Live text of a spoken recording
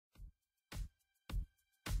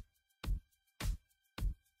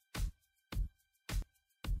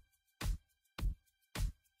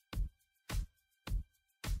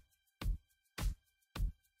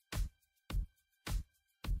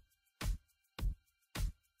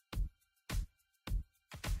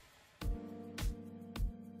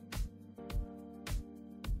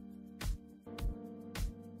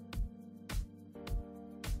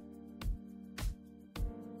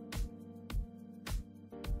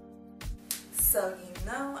So you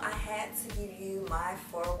know I had to give you my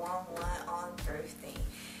 411 on thrifting.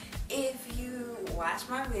 If you watch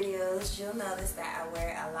my videos, you'll notice that I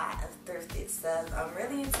wear a lot of thrifted stuff. I'm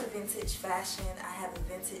really into vintage fashion. I have a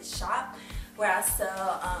vintage shop where I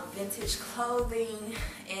sell vintage clothing,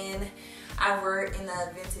 and I worked in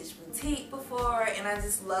a vintage boutique before, and I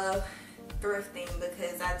just love thrifting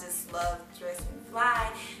because I just love dressing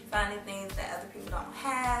fly, finding things that other people don't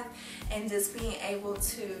have, and just being able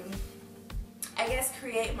to, I guess,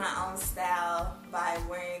 create my own style by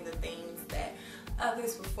wearing the things that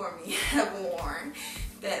others before me have worn.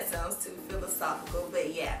 That sounds too philosophical,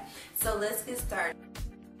 but yeah. So let's get started.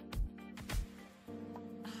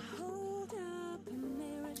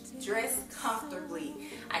 Dress comfortably.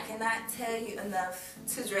 I cannot tell you enough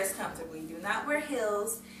to dress comfortably. Do not wear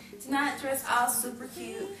heels. Do not dress all super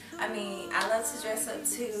cute. I mean, I love to dress up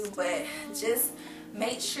too, but just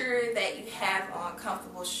make sure that you have on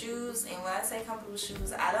comfortable shoes. And when I say comfortable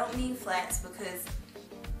shoes, I don't mean flats, because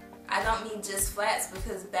I don't mean just flats,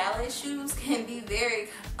 because ballet shoes can be very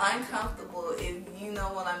uncomfortable, if you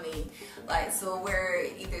know what I mean. Like, so wear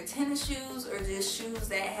either tennis shoes or just shoes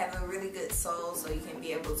that have a really good sole, so you can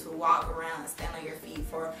be able to walk around and stand on your feet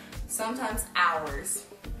for sometimes hours.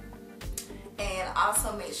 And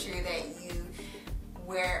also make sure that you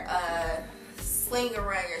wear a sling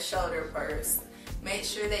around your shoulder purse. Make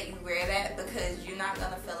sure that you wear that, because you're not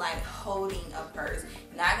going to feel like holding a purse.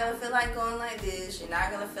 You're not going to feel like going like this. You're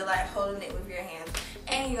not going to feel like holding it with your hands.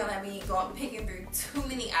 And you're going to be picking through too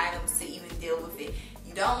many items to even deal with it.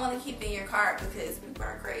 You don't want to keep it in your cart because people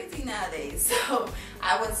are crazy nowadays. So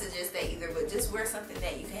I wouldn't suggest that either, but just wear something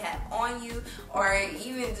that you can have on you, or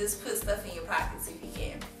even just put stuff in your pockets if you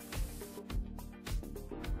can.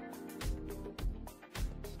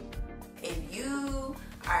 If you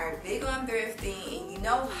are big on thrifting and you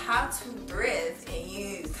know how to thrift and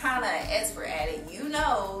you kind of expert at it, you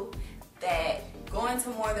know that going to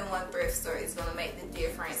more than one thrift store is going to make the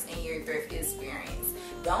difference in your thrift experience.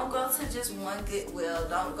 Don't go to just one Goodwill.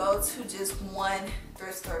 Don't go to just one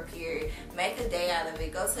thrift store, period. Make a day out of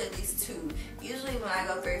it. Go to at least two. Usually when I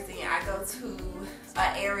go thrifting, I go to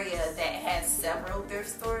an area that has several thrift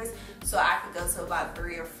stores, so I could go to about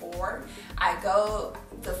 3 or 4.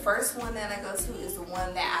 The first one that I go to is the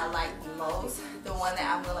one that I like the most, the one that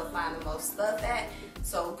I'm going to find the most stuff at.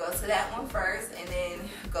 So go to that one first, and then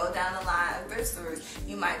go down the line of thrift stores.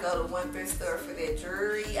 You might go to one thrift store for their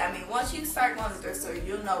jewelry. I mean, once you start going to thrift stores,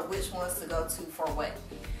 you'll know which ones to go to for what.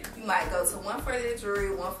 You might go to one for their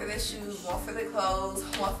jewelry, one for their shoes, one for their clothes,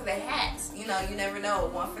 one for their hats. You know, you never know,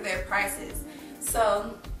 one for their prices.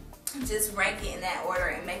 So just rank it in that order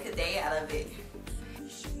and make a day out of it.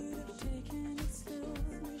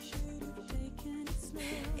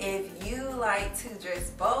 If you like to dress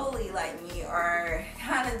boldly like me, or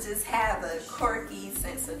kind of just have a quirky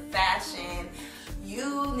sense of fashion,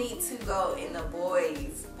 you need to go in the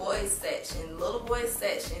boys section, little boys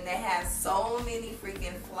section. They have so many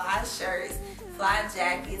freaking fly shirts, fly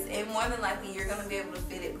jackets, and more than likely you're gonna be able to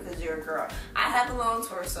fit it because you're a girl. I have a long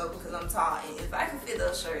torso because I'm tall, and if I can fit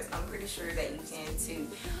those shirts, I'm pretty sure that you can too.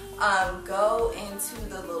 Go into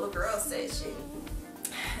the little girl section.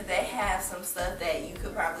 They have some stuff that you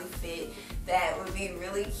could probably fit that would be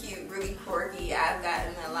really cute, really quirky. I've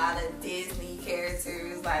gotten a lot of Disney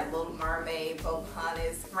characters like Little Mermaid,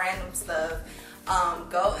 Pocahontas, random stuff.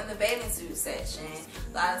 Go in the bathing suit section.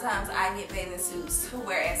 A lot of times I get bathing suits to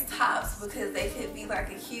wear as tops because they could be like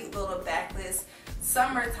a cute little backless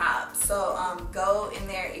summer top. So go in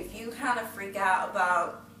there. If you kind of freak out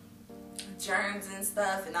about germs and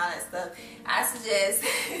stuff and all that stuff, I suggest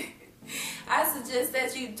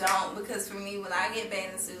that you don't, because for me, when I get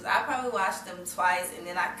bathing suits, I probably wash them twice and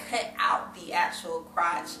then I cut out the actual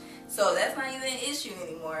crotch. So that's not even an issue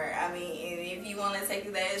anymore. I mean, if you want to take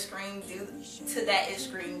it that extreme, do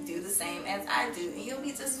the same as I do, and you'll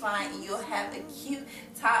be just fine, and you'll have a cute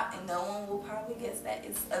top, and no one will probably guess that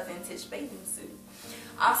it's a vintage bathing suit.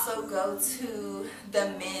 Also go to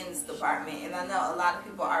the men's department, and I know a lot of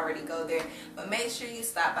people already go there, but make sure you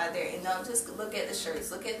stop by there and don't just look at the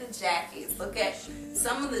shirts, look at the jackets, look at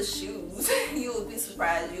some of the shoes. You will be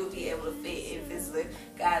surprised you'll be able to fit if it's the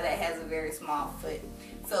guy that has a very small foot.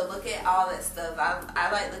 So look at all that stuff.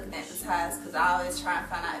 I like looking at the ties because I always try and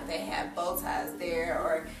find out if they have bow ties there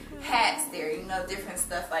or hats there, you know, different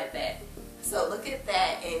stuff like that. So look at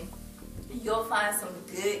that, and you'll find some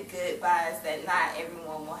good buys that not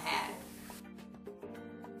everyone will have.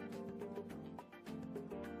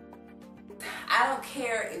 I don't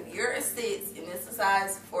care if you're a 6 and it's a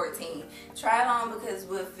size 14. Try it on, because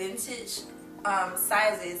with vintage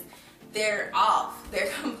sizes, they're off.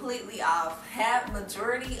 They're completely off.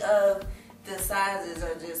 Majority of the sizes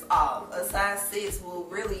are just off. A size 6 will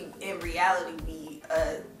really in reality be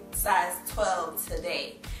a size 12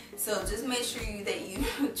 today. So just make sure that you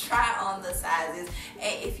try on the sizes.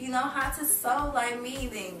 And if you know how to sew like me,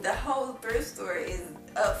 then the whole thrift store is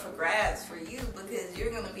up for grabs for you, because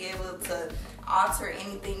you're going to be able to alter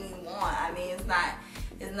anything you want. I mean, it's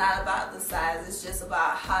not about the size, it's just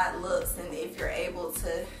about how it looks, and if you're able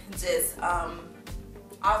to just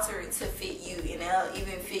alter it to fit you, and it'll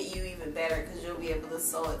even fit you even better because you'll be able to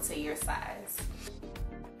sew it to your size.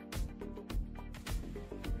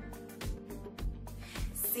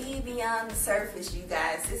 See beyond the surface, you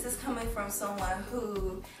guys. This is coming from someone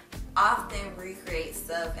who often recreates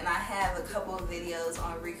stuff, and I have a couple of videos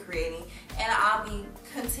on recreating, and I'll be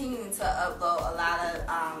continuing to upload a lot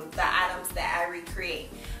of the items that I recreate.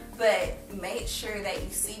 But make sure that you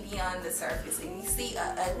see beyond the surface. If you see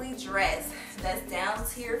an ugly dress that's down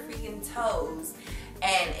to your freaking toes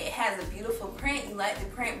and it has a beautiful print, you like the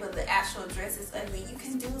print, but the actual dress is ugly, you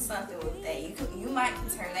can do something with that. You might can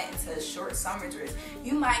turn that into a short summer dress.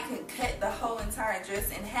 You might can cut the whole entire dress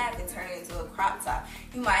in half and turn it into a crop top.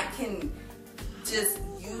 You might can just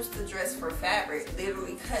use the dress for fabric,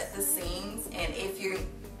 literally cut the seams. And if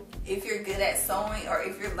you're good at sewing, or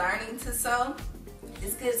if you're learning to sew,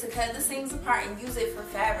 it's good to cut the seams apart and use it for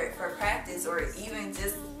fabric, for practice, or even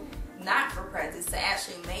just not for practice, to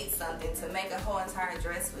actually make something, to make a whole entire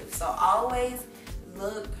dress with. So always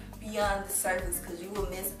look beyond the surface, because you will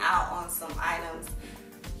miss out on some items.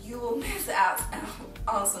 You will miss out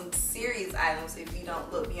on some serious items if you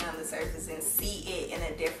don't look beyond the surface and see it in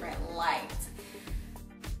a different light.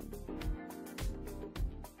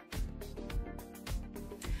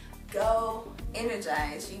 Go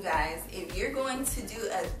energize, you guys. If you're going to do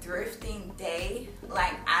a thrifting day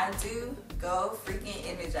like I do, go freaking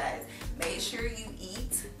energize. Make sure you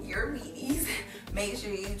eat your Wheaties. Make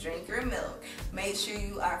sure you drink your milk. Make sure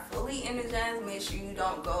you are fully energized. Make sure you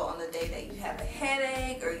don't go on the day that you have a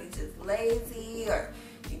headache, or you just lazy, or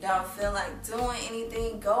you don't feel like doing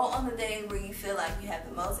anything. Go on the day where you feel like you have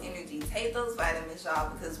the most energy. Take those vitamins,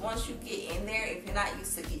 y'all, because once you get in there, if you're not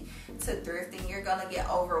used to thrifting, you're gonna get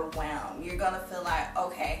overwhelmed. You're gonna feel like,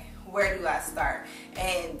 okay, where do I start?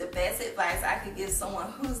 And the best advice I could give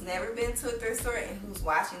someone who's never been to a thrift store and who's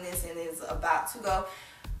watching this and is about to go,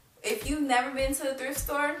 if you've never been to a thrift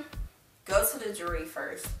store, go to the jewelry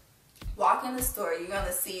first. Walk in the store, you're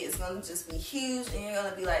gonna see it's gonna just be huge, and you're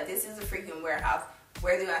gonna be like, this is a freaking warehouse.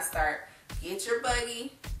 Where do I start? Get your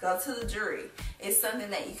buggy, go to the jewelry. It's something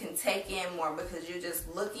that you can take in more, because you're just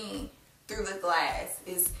looking through the glass.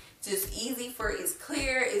 It's just easy it's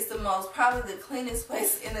clear. It's probably the cleanest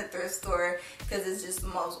place in the thrift store, because it's just the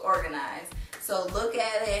most organized. So look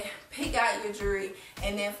at it, pick out your jewelry,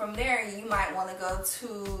 and then from there you might want to go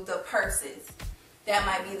to the purses. That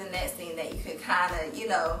might be the next thing that you can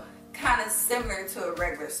kind of similar to a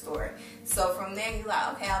regular store. So from there you're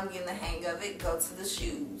like, okay, I'm getting the hang of it. Go to the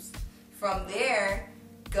shoes. From there,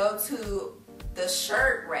 go to the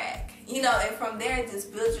shirt rack. And from there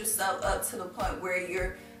just build yourself up to the point where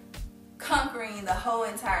you're conquering the whole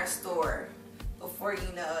entire store before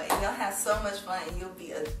you know it. And you'll have so much fun, and you'll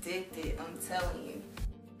be addicted, I'm telling you.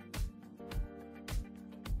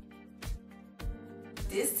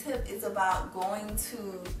 This tip is about going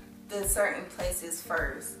to the certain places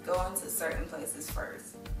first. Going to certain places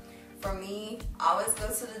first. For me, always go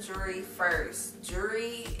to the jewelry first.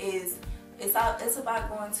 Jewelry it's about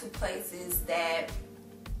going to places that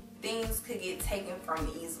things could get taken from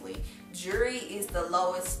easily. Jewelry is the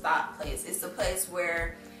lowest stock place. It's the place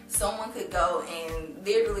where someone could go and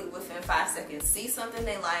literally within 5 seconds see something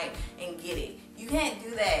they like and get it. You can't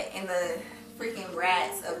do that in the freaking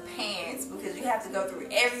rats of pants, because you have to go through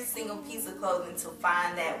every single piece of clothing to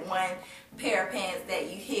find that one pair of pants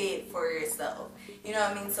that you hid for yourself. You know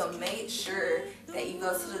what I mean? So make sure that you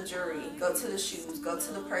go to the jewelry, go to the shoes, go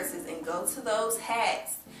to the purses, and go to those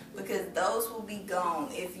hats, because those will be gone.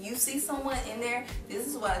 If you see someone in there, this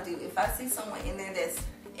is what I do. If I see someone in there that's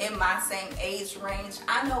in my same age range,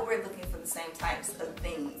 I know we're looking for the same types of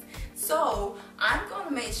things. So I'm going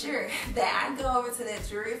to make sure that I go over to that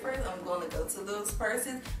jewelry first. I'm going to go to those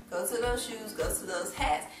purses, go to those shoes, go to those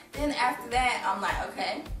hats. Then after that, I'm like,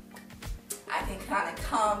 okay, I can kind of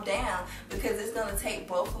calm down, because it's going to take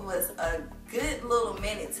both of us a good little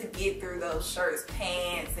minute to get through those shirts,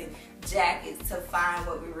 pants, and jackets to find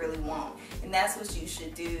what we really want. And that's what you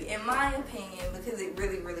should do, in my opinion, because it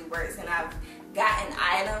really, really works. And I've gotten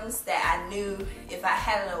items that I knew if I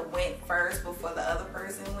hadn't went first before the other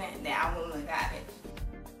person went, then I wouldn't have got it.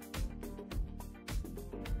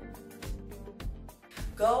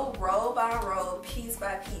 Go roll by roll, piece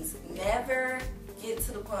by piece. Never get to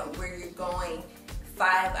to the point where you're going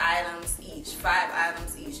 5 items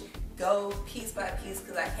each. Go piece by piece,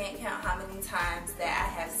 because I can't count how many times that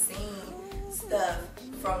I have seen stuff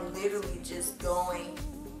from literally just going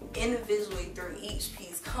individually through each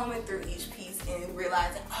piece, combing through each piece, and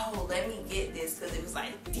realizing, oh, let me get this, because it was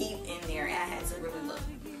like deep in there and I had to really look.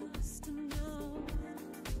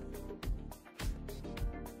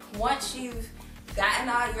 Once you've gotten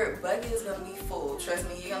all, your bucket is going to be full. Trust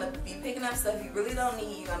me, you're going to be picking up stuff you really don't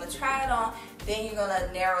need. You're going to try it on, then you're going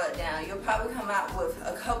to narrow it down. You'll probably come out with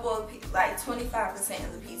a couple of, like 25%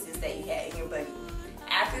 of the pieces that you had in your bucket.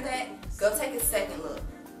 After that, go take a second look.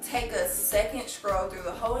 Take a second scroll through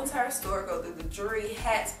the whole entire store. Go through the jewelry,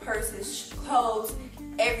 hats, purses, clothes,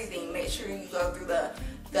 everything. Make sure you go through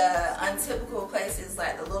the untypical places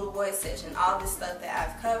like the little boy section, all this stuff that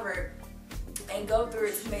I've covered, and go through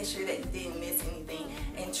it to make sure that you didn't miss anything.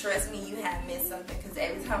 And trust me, you have missed something, because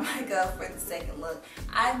every time I go for the second look,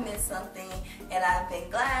 I've missed something, and I've been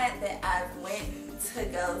glad that I went to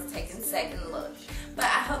go take a second look. But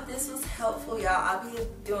I hope this was helpful, y'all. I'll be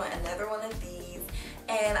doing another one of these,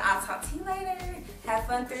 and I'll talk to you later. Have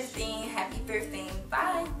fun thrifting. Happy thrifting.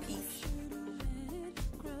 Bye. Peace.